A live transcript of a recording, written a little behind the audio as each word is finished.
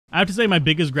I have to say my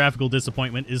biggest graphical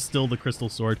disappointment is still the crystal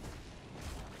sword.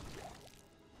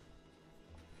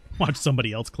 Watch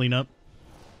somebody else clean up.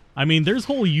 I mean, there's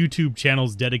whole YouTube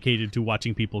channels dedicated to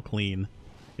watching people clean.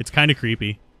 It's kind of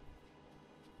creepy.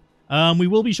 We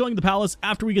will be showing the palace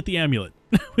after we get the amulet.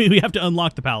 we have to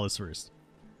unlock the palace first.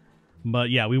 But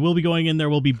yeah, we will be going in there.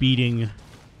 We'll be beating...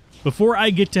 Before I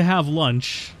get to have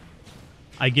lunch,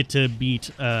 I get to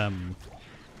beat Act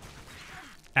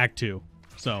 2.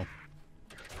 So...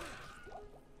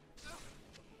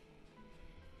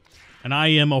 And I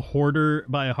am a hoarder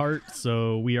by heart,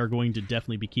 so we are going to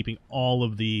definitely be keeping all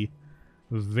of the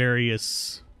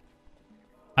various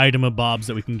item-a-bobs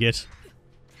that we can get.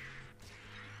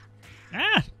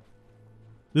 Ah!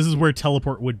 This is where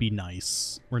teleport would be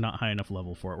nice. We're not high enough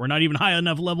level for it. We're not even high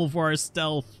enough level for our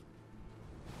stealth.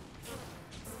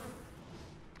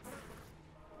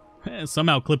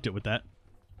 Somehow clipped it with that.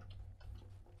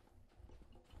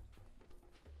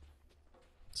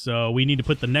 So we need to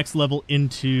put the next level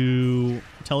into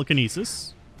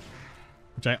telekinesis,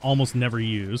 which I almost never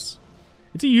use.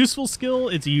 It's a useful skill.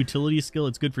 It's a utility skill.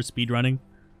 It's good for speedrunning.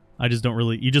 I just don't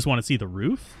really... You just want to see the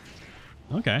roof?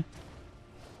 Okay.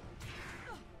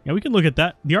 Yeah, we can look at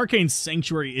that. The Arcane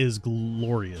Sanctuary is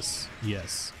glorious.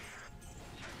 Yes.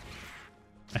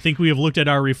 I think we have looked at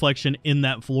our reflection in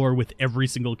that floor with every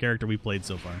single character we played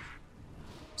so far.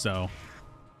 So...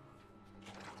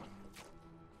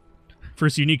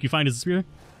 First unique you find is a spear.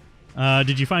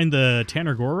 Did you find the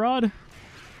Tanner Gore Rod?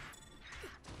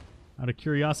 Out of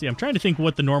curiosity, I'm trying to think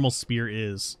what the normal spear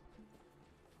is.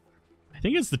 I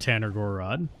think it's the Tanner Gore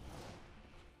Rod.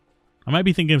 I might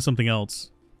be thinking of something else.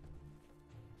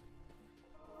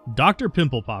 Dr.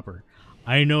 Pimple Popper.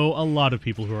 I know a lot of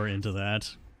people who are into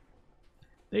that.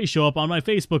 They show up on my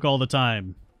Facebook all the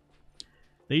time.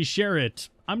 They share it.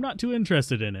 I'm not too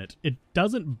interested in it. It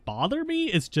doesn't bother me.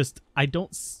 It's just I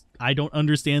don't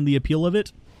understand the appeal of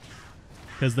it.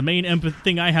 Because the main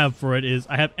thing I have for it is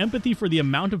I have empathy for the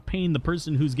amount of pain the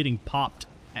person who's getting popped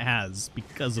has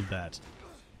because of that.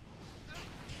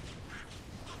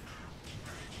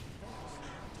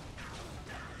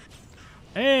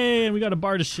 Hey, and we got a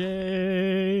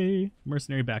Bardache.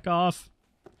 Mercenary back off.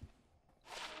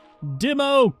 Dim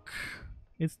Oak.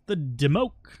 It's the Dim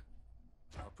Oak.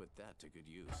 I'll put that to good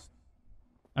use.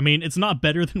 I mean, it's not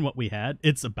better than what we had.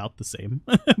 It's about the same.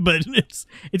 But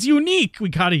it's unique. We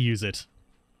gotta use it.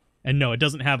 And no, it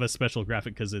doesn't have a special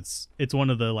graphic because it's one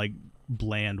of the, like,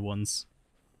 bland ones.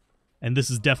 And this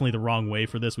is definitely the wrong way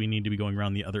for this. We need to be going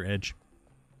around the other edge.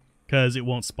 Because it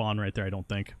won't spawn right there, I don't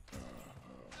think.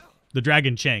 The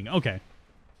Dragon Chang. Okay.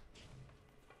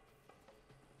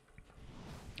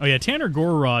 Oh yeah, Tanner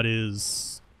Gore Rod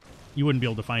is... You wouldn't be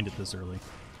able to find it this early.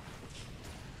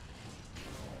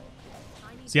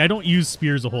 See, I don't use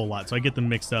spears a whole lot, so I get them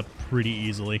mixed up pretty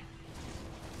easily.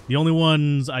 The only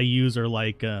ones I use are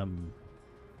like the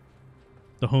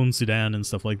Hone Sudan and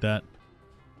stuff like that.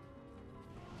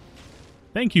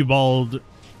 Thank you, Bald.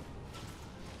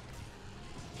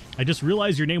 I just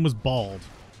realized your name was Bald.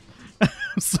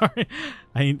 I'm sorry.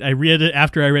 I read it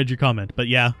after I read your comment, but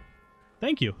yeah.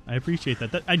 Thank you. I appreciate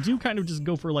that. I do kind of just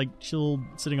go for like chill,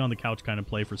 sitting on the couch kind of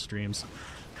play for streams.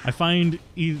 I find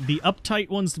the uptight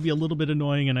ones to be a little bit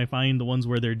annoying, and I find the ones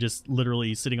where they're just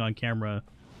literally sitting on camera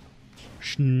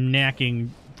snacking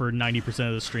for 90%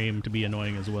 of the stream to be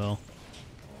annoying as well.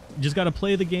 You just gotta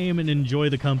play the game and enjoy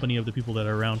the company of the people that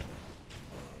are around.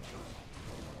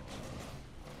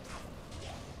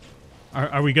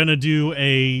 Are we gonna do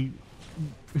a...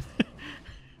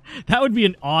 That would be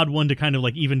an odd one to kind of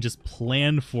like even just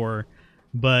plan for,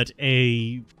 but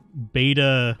a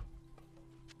beta...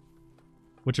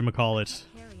 Whatchamacallit?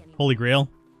 Holy Grail.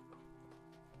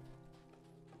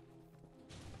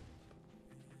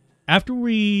 After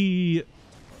we...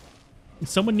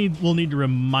 Someone will need to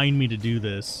remind me to do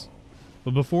this.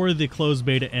 But before the closed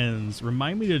beta ends,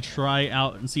 remind me to try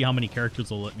out and see how many characters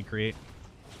they'll let me create.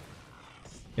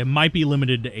 It might be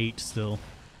limited to 8 still.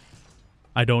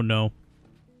 I don't know.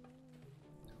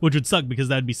 Which would suck because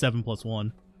that'd be 7 plus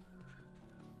 1.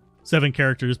 7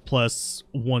 characters plus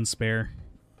 1 spare.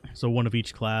 So 1 of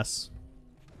each class.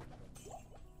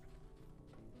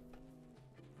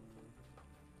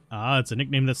 Ah, it's a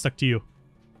nickname that stuck to you.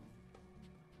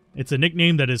 It's a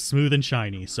nickname that is smooth and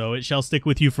shiny, so it shall stick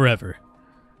with you forever.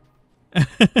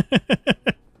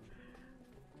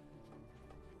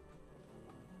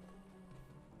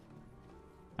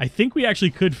 I think we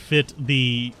actually could fit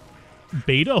the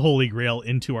beta Holy Grail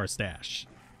into our stash.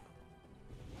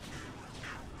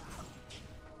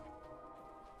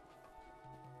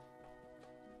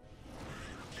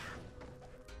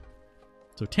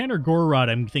 So Tanner Gore Rod,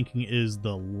 I'm thinking, is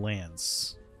the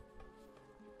Lance.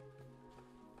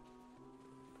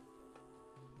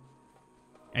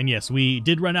 And yes, we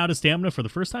did run out of stamina for the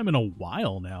first time in a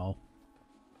while now.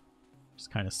 It's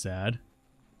kind of sad.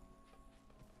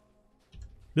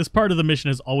 This part of the mission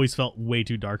has always felt way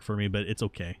too dark for me, but it's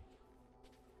okay.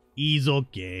 It's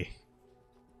okay.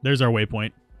 There's our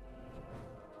waypoint.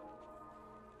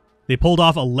 They pulled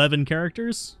off 11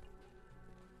 characters.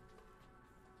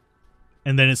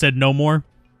 And then it said no more.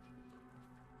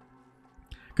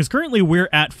 Because currently we're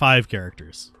at 5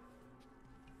 characters.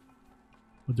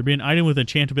 Would there be an item with a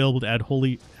chant available to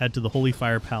add to the Holy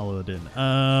Fire Paladin?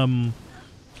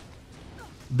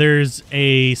 There's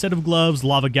a set of gloves,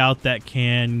 Lava Gout, that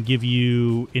can give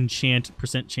you enchant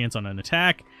 % chance on an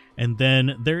attack. And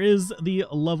then there is the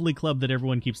lovely club that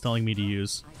everyone keeps telling me to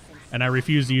use. And I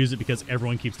refuse to use it because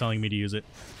everyone keeps telling me to use it.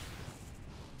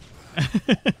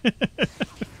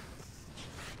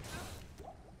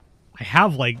 I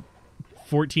have like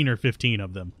 14 or 15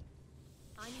 of them.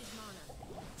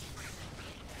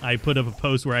 I put up a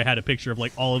post where I had a picture of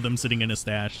like all of them sitting in a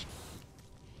stash.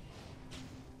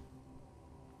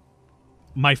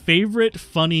 My favorite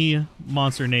funny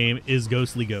monster name is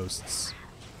Ghostly Ghosts.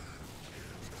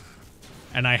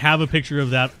 And I have a picture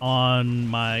of that on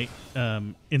my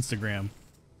Instagram.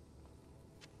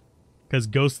 Because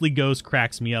Ghostly Ghost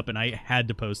cracks me up and I had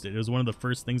to post it. It was one of the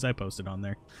first things I posted on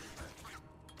there.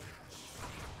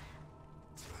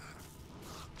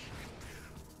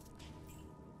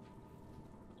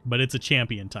 But it's a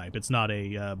champion type. It's not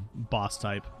a boss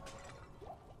type.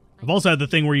 I've also had the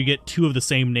thing where you get 2 of the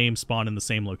same name spawn in the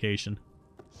same location.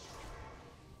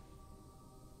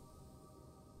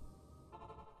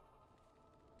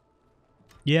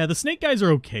 Yeah, the snake guys are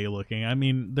okay looking. I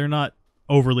mean, they're not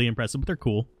overly impressive, but they're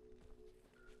cool.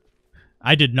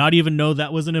 I did not even know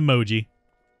that was an emoji.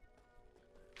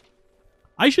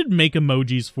 I should make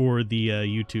emojis for the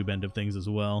YouTube end of things as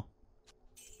well.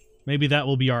 Maybe that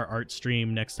will be our art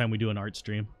stream next time we do an art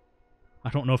stream. I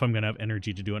don't know if I'm going to have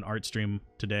energy to do an art stream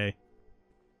today.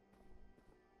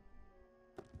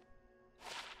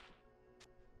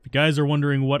 If you guys are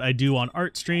wondering what I do on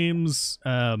art streams,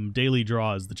 Daily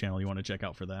Draw is the channel you want to check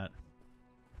out for that.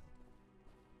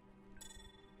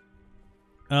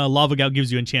 Lava Gout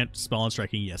gives you enchant spell on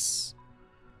striking. Yes.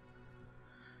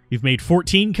 You've made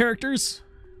 14 characters?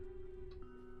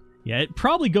 Yeah, it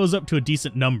probably goes up to a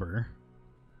decent number.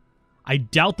 I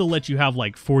doubt they'll let you have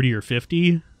like 40 or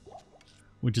 50,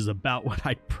 which is about what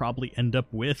I'd probably end up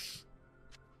with.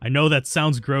 I know that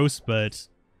sounds gross, but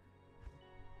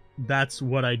that's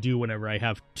what I do whenever I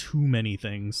have too many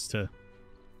things to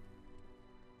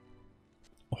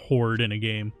hoard in a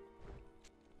game.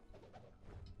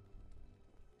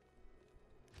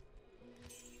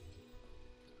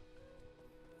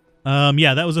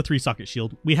 Yeah, that was a 3-socket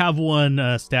shield. We have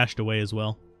one stashed away as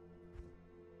well.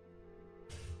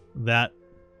 That,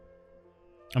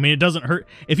 I mean, it doesn't hurt.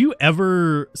 If you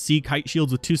ever see kite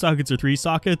shields with 2 sockets or 3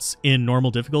 sockets in normal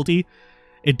difficulty,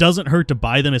 it doesn't hurt to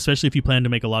buy them, especially if you plan to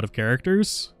make a lot of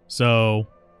characters. So,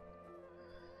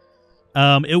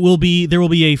 there will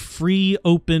be a free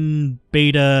open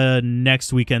beta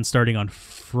next weekend starting on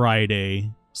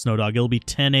Friday, Snowdog. It'll be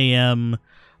 10 a.m.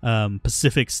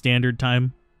 Pacific Standard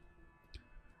Time.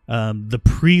 The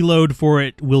preload for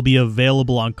it will be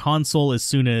available on console as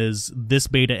soon as this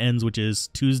beta ends, which is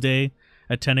Tuesday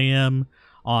at 10 a.m.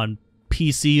 On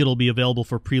PC, it'll be available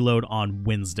for preload on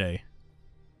Wednesday.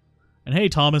 And hey,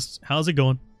 Thomas, how's it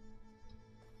going?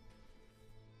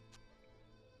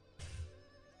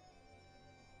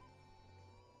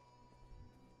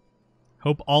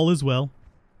 Hope all is well.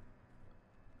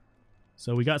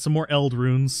 So we got some more Eld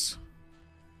runes.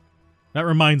 That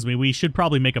reminds me, we should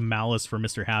probably make a malice for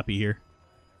Mr. Happy here.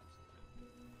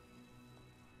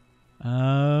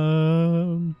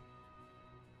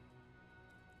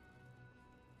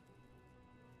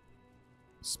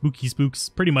 Spooky spooks.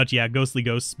 Pretty much, yeah. Ghostly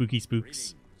ghosts, spooky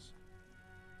spooks.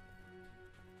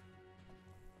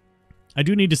 I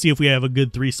do need to see if we have a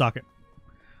good 3-socket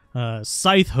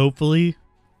scythe, hopefully.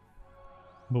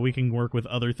 But we can work with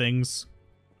other things.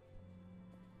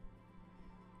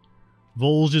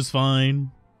 Volge is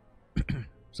fine.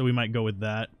 So we might go with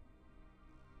that.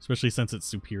 Especially since it's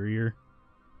superior.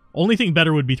 Only thing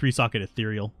better would be 3-socket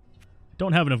ethereal.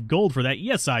 Don't have enough gold for that.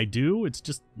 Yes, I do. It's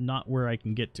just not where I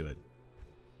can get to it.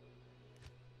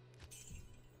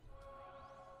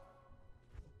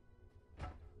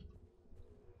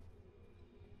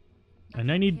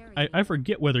 And I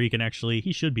forget whether he can actually,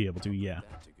 he should be able to, yeah.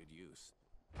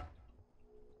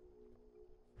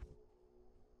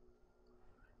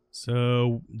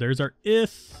 So there's our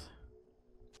ith,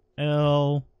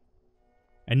 L,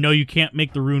 and no, you can't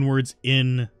make the rune words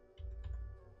in.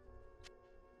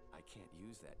 I can't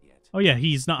use that yet. Oh yeah,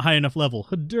 he's not high enough level.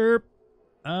 Derp.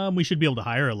 We should be able to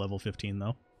hire a level 15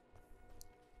 though.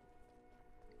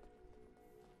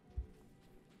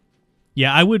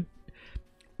 Yeah, I would.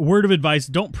 Word of advice: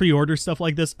 don't pre-order stuff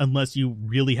like this unless you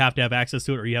really have to have access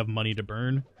to it or you have money to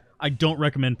burn. I don't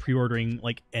recommend pre-ordering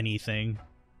like anything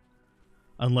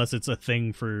unless it's a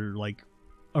thing for like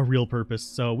a real purpose.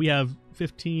 So we have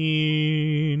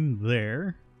 15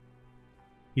 there.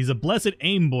 He's a blessed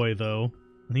aim boy though,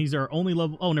 and he's our only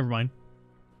level. Oh, never mind.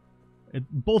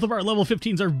 Both of our level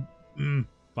 15s are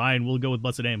fine. We'll go with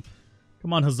blessed aim.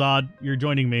 Come on, Hazad, you're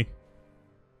joining me.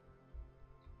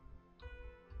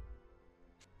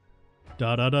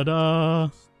 Da da da da.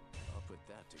 I'll put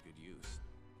that to good use.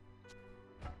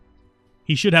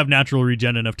 He should have natural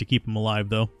regen enough to keep him alive,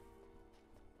 though.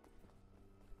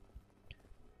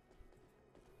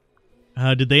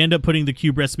 Did they end up putting the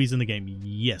cube recipes in the game?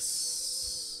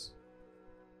 Yes.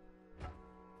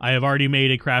 I have already made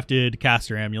a crafted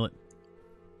caster amulet.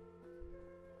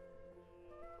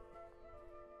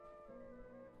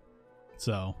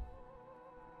 So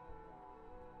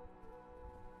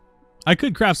I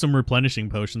could craft some replenishing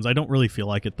potions. I don't really feel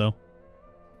like it, though.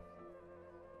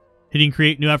 Hitting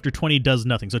create new after 20 does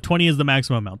nothing. So 20 is the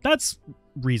maximum amount. That's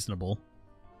reasonable.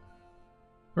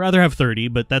 I'd rather have 30,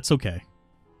 but that's okay.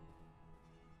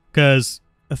 Because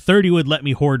a 30 would let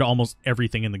me hoard almost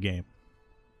everything in the game.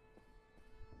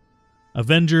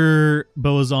 Avenger,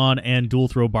 Boson, and dual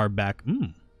throw barb back.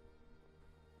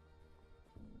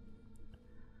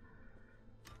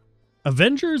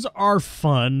 Avengers are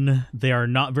fun. They are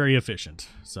not very efficient.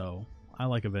 So, I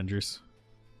like Avengers.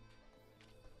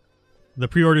 The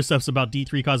pre-order stuff's about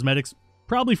D3 cosmetics.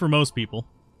 Probably for most people.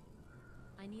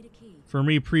 I need a key. For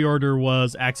me, pre-order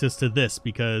was access to this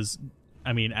because,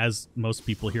 I mean, as most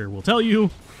people here will tell you,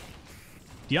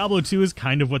 Diablo 2 is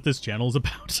kind of what this channel is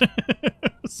about.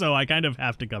 So I kind of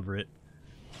have to cover it.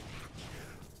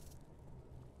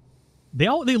 They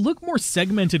look more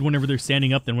segmented whenever they're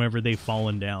standing up than whenever they've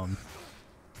fallen down.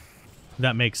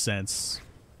 That makes sense.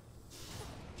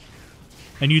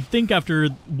 And you'd think after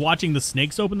watching the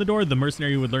snakes open the door, the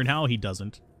mercenary would learn how. He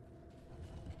doesn't.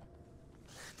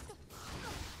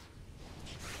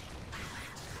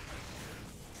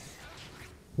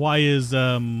 Why is,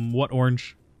 what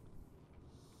orange?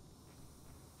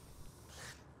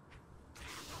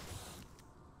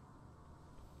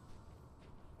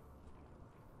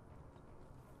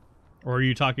 Or are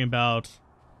you talking about...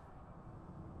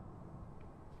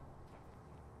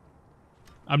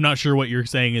 I'm not sure what you're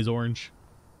saying is orange.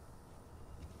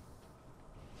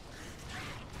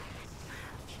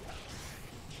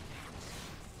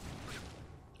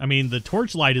 I mean, the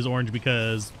torchlight is orange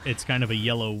because it's kind of a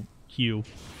yellow hue.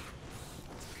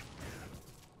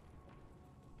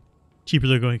 Cheaper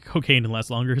than going cocaine and less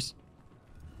longers.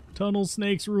 Tunnel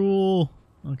snakes rule.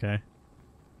 Okay.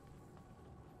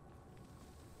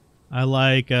 I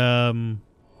like, yeah.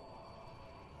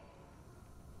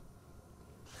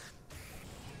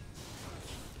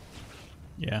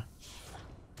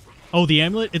 Oh, the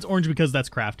amulet? It's orange because that's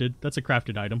crafted. That's a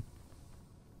crafted item.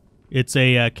 It's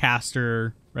a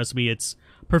caster recipe. It's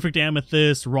perfect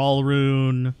amethyst, raw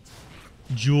rune,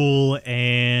 jewel,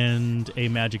 and a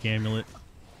magic amulet.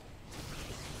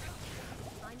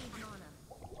 I need mana.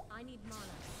 I need mana.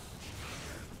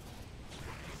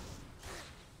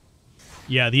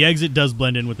 Yeah, the exit does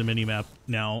blend in with the minimap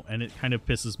now, and it kind of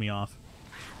pisses me off.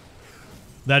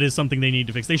 That is something they need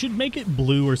to fix. They should make it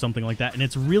blue or something like that, and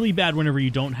it's really bad whenever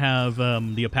you don't have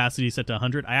the opacity set to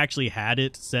 100. I actually had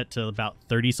it set to about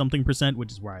 30-something%,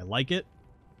 which is where I like it.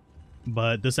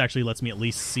 But this actually lets me at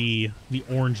least see the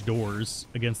orange doors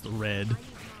against the red.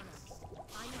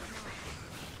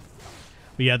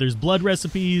 But yeah, there's blood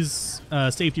recipes,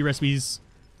 safety recipes,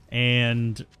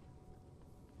 and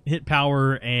hit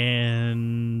power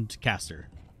and caster.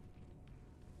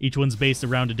 Each one's based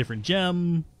around a different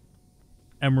gem.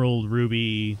 Emerald,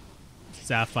 ruby,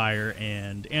 sapphire,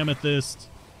 and amethyst.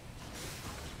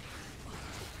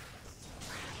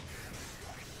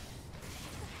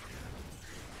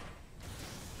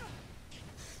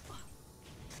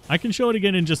 I can show it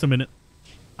again in just a minute.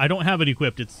 I don't have it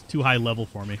equipped. It's too high level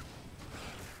for me.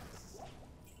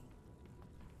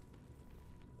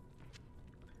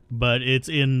 But it's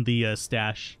in the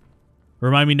stash.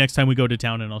 Remind me next time we go to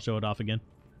town and I'll show it off again.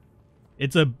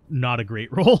 It's not a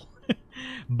great roll.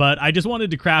 But I just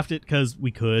wanted to craft it because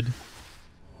we could.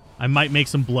 I might make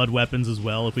some blood weapons as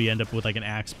well if we end up with like an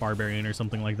axe barbarian or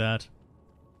something like that.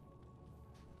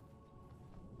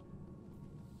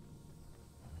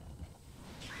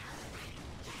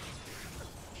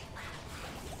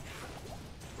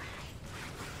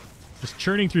 Just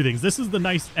churning through things. This is the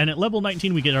nice... And at level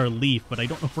 19 we get our leaf, but I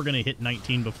don't know if we're going to hit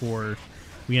 19 before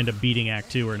we end up beating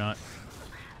Act 2 or not.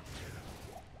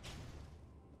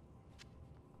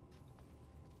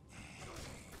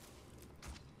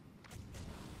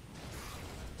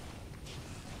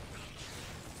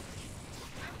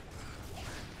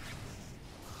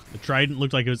 The trident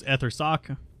looked like it was Ether Sock.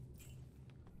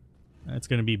 That's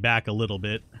going to be back a little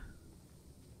bit.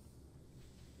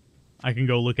 I can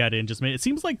go look at it in just a minute. It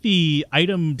seems like the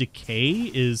item decay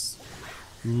is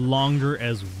longer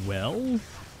as well.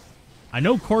 I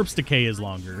know corpse decay is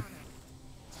longer.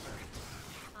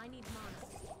 I need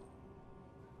mana.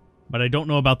 But I don't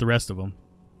know about the rest of them.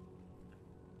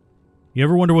 You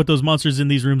ever wonder what those monsters in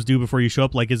these rooms do before you show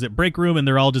up? Like, is it break room and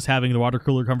they're all just having the water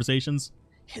cooler conversations?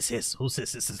 Yes, yes, oh,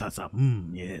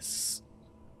 yes.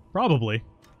 Probably.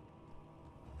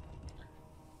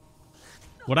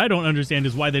 What I don't understand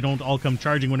is why they don't all come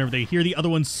charging whenever they hear the other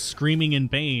ones screaming in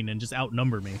pain and just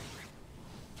outnumber me.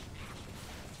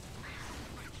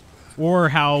 Or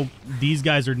how these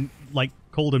guys are, like,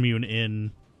 cold immune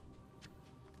in...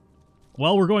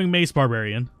 Well, we're going Mace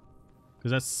Barbarian.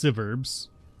 Because that's Civerbs.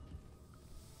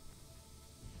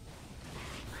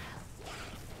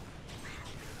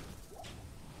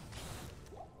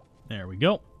 There we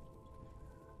go.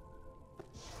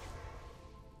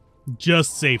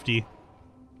 Just safety.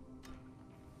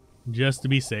 Just to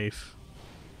be safe.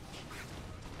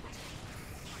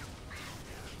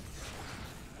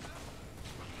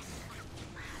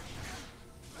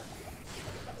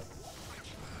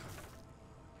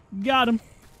 Got him.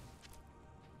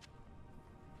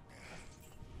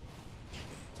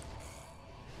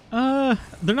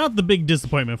 They're not the big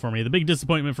disappointment for me. The big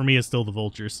disappointment for me is still the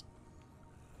vultures.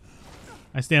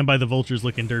 I stand by the vultures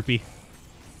looking derpy.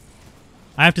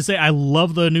 I have to say, I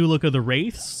love the new look of the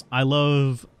wraiths. I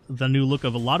love the new look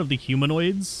of a lot of the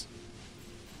humanoids.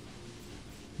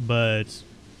 But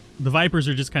the vipers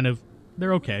are just kind of,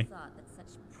 they're okay. Who thought that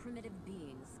such primitive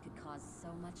beings could cause so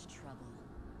much trouble?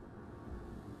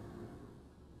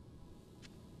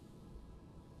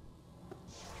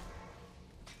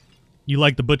 You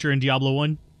like the butcher in Diablo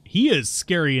 1? He is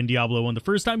scary in Diablo 1. The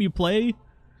first time you play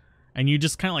and you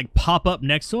just kind of like pop up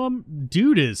next to him,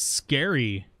 dude is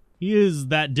scary. He is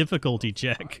that difficulty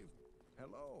check.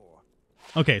 Hello.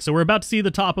 Okay, so we're about to see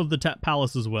the top of the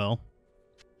palace as well.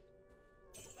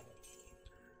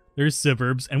 There's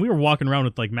Civerbs, and we were walking around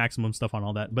with like maximum stuff on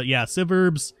all that. But yeah,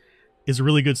 Civerbs is a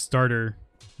really good starter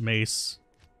mace.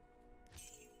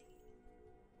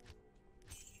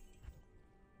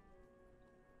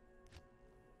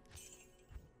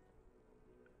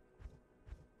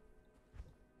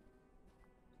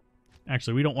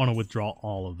 Actually, we don't want to withdraw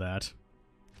all of that.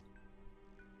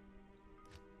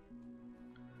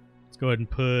 Let's go ahead and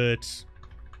put...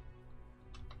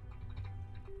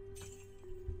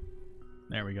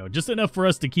 There we go. Just enough for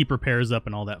us to keep repairs up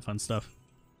and all that fun stuff.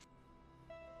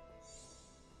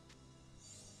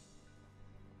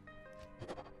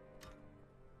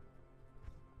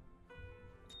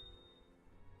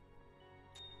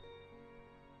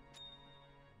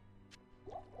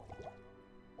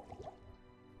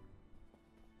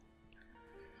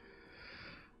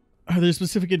 Are there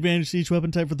specific advantages to each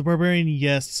weapon type for the barbarian?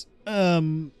 Yes.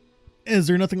 Is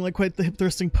there nothing like quite the hip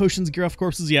thrusting potions gear off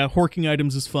corpses? Yeah, horking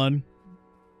items is fun.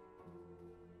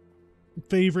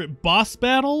 Favorite boss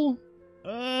battle?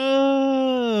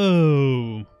 Oh.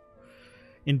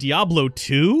 In Diablo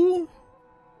 2?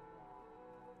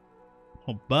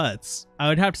 Oh, butts. I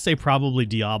would have to say probably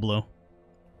Diablo.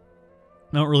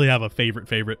 I don't really have a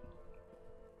favorite.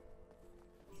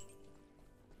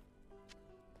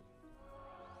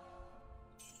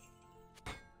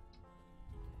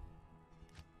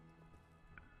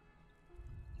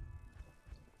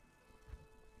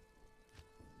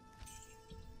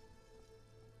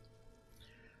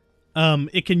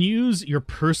 It can use your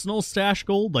personal stash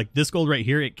gold, like this gold right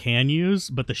here, it can use,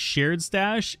 but the shared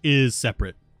stash is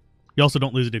separate. You also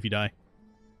don't lose it if you die.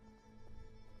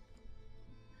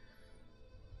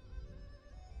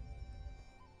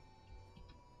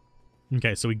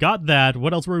 Okay, so we got that.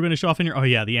 What else were we going to show off in here? Oh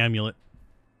yeah, the amulet.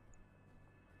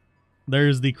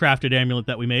 There's the crafted amulet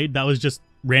that we made. That was just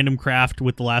random craft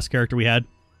with the last character we had.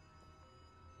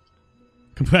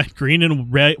 Green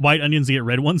and white onions to get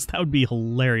red ones. That would be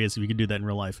hilarious if you could do that in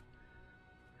real life.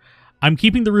 I'm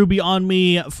keeping the ruby on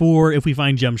me for if we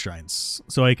find gem shrines,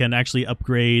 so I can actually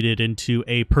upgrade it into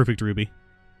a perfect ruby.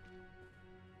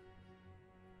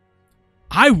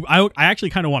 I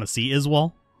actually kind of want to see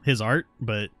Iswal, his art,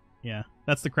 but yeah,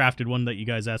 that's the crafted one that you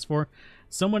guys asked for.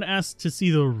 Someone asked to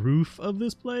see the roof of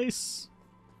this place.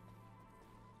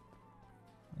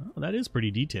 Oh, that is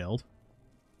pretty detailed.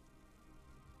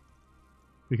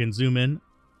 We can zoom in.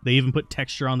 They even put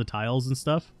texture on the tiles and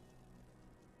stuff.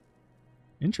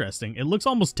 Interesting. It looks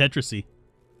almost Tetris-y.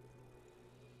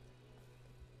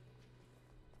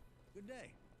 Good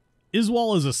day.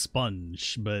 Iswal is a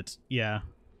sponge, but yeah.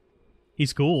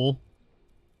 He's cool.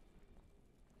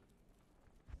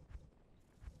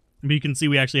 But you can see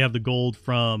we actually have the gold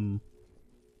from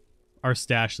our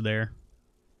stash there.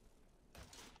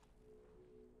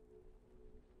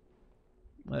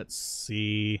 Let's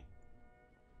see.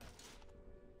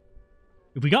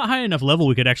 If we got high enough level,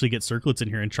 we could actually get circlets in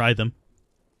here and try them.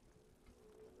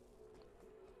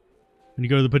 When you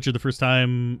go to the butcher the first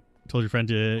time, told your friend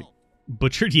to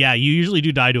butchered. Yeah, you usually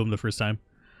do die to him the first time.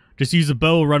 Just use a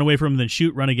bow, run away from him, then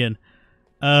shoot, run again.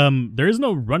 There is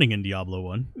no running in Diablo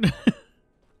 1.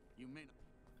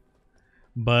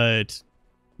 But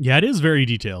yeah, it is very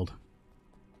detailed.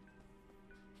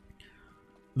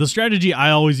 The strategy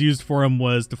I always used for him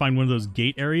was to find one of those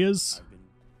gate areas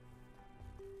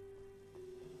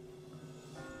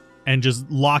and just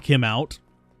lock him out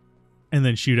and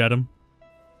then shoot at him.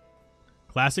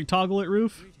 Classic toggle at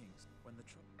roof.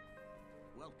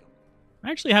 I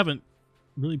actually haven't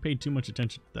really paid too much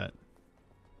attention to that.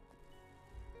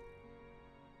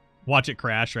 Watch it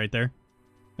crash right there.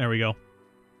 There we go.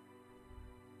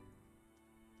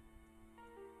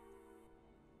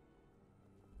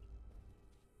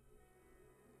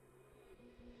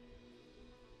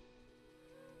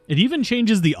 It even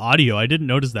changes the audio. I didn't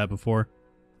notice that before.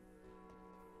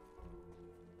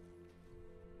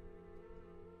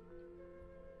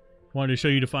 Wanted to show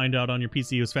you to find out on your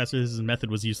PC it was faster. This method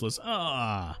was useless.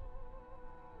 Ah.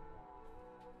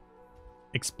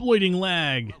 Exploiting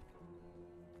lag.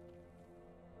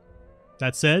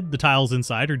 That said, the tiles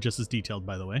inside are just as detailed,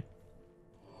 by the way.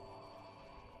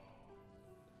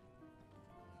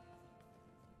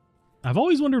 I've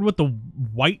always wondered what the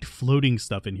white floating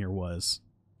stuff in here was.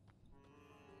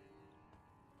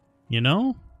 You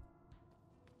know?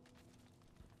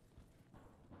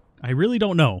 I really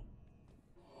don't know.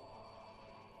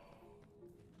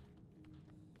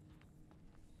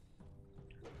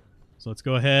 So let's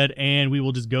go ahead and we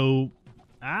will just go...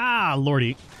 Ah,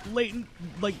 lordy. Latent,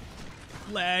 like,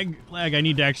 lag. I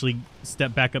need to actually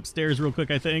step back upstairs real quick,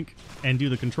 I think, and do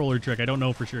the controller trick. I don't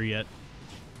know for sure yet.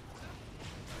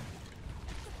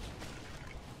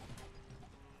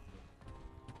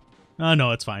 Oh,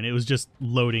 no, it's fine. It was just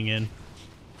loading in.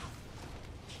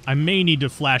 I may need to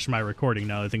flash my recording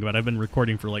now that I think about it. I've been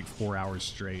recording for like 4 hours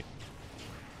straight.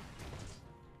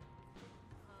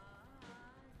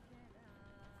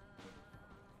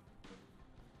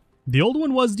 The old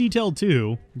one was detailed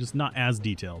too, just not as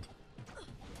detailed.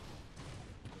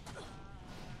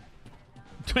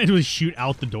 Trying to shoot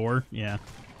out the door, yeah.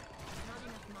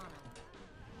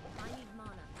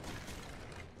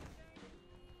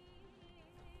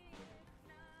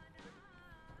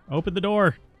 Open the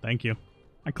door. Thank you.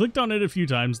 I clicked on it a few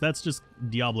times. That's just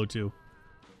Diablo 2.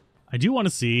 I do want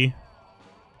to see.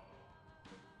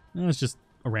 No, it's just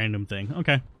a random thing.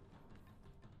 Okay.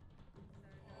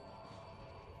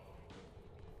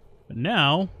 But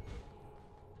now,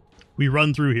 we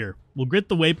run through here. We'll grit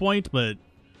the waypoint, but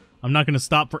I'm not going to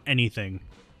stop for anything.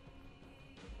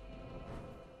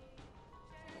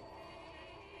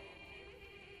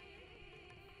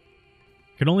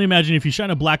 Can only imagine if you shine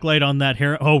a black light on that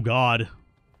hair. Oh, God.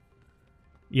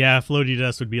 Yeah, floaty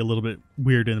dust would be a little bit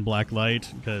weird in black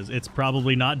light, because it's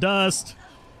probably not dust.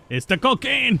 It's the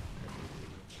cocaine!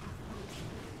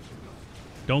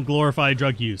 Don't glorify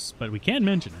drug use, but we can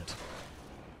mention it.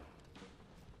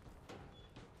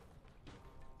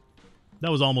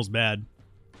 That was almost bad.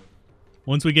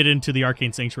 Once we get into the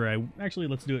Arcane Sanctuary, actually,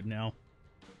 let's do it now.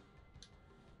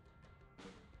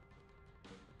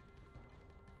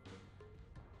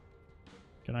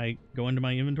 Can I go into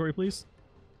my inventory, please?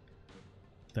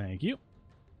 Thank you.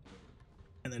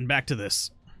 And then back to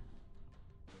this.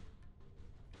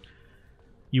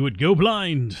 You would go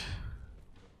blind.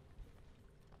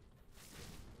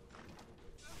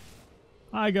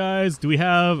 Hi, guys. Do we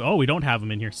have... Oh, we don't have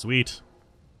them in here. Sweet.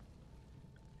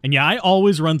 And yeah, I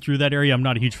always run through that area. I'm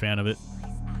not a huge fan of it.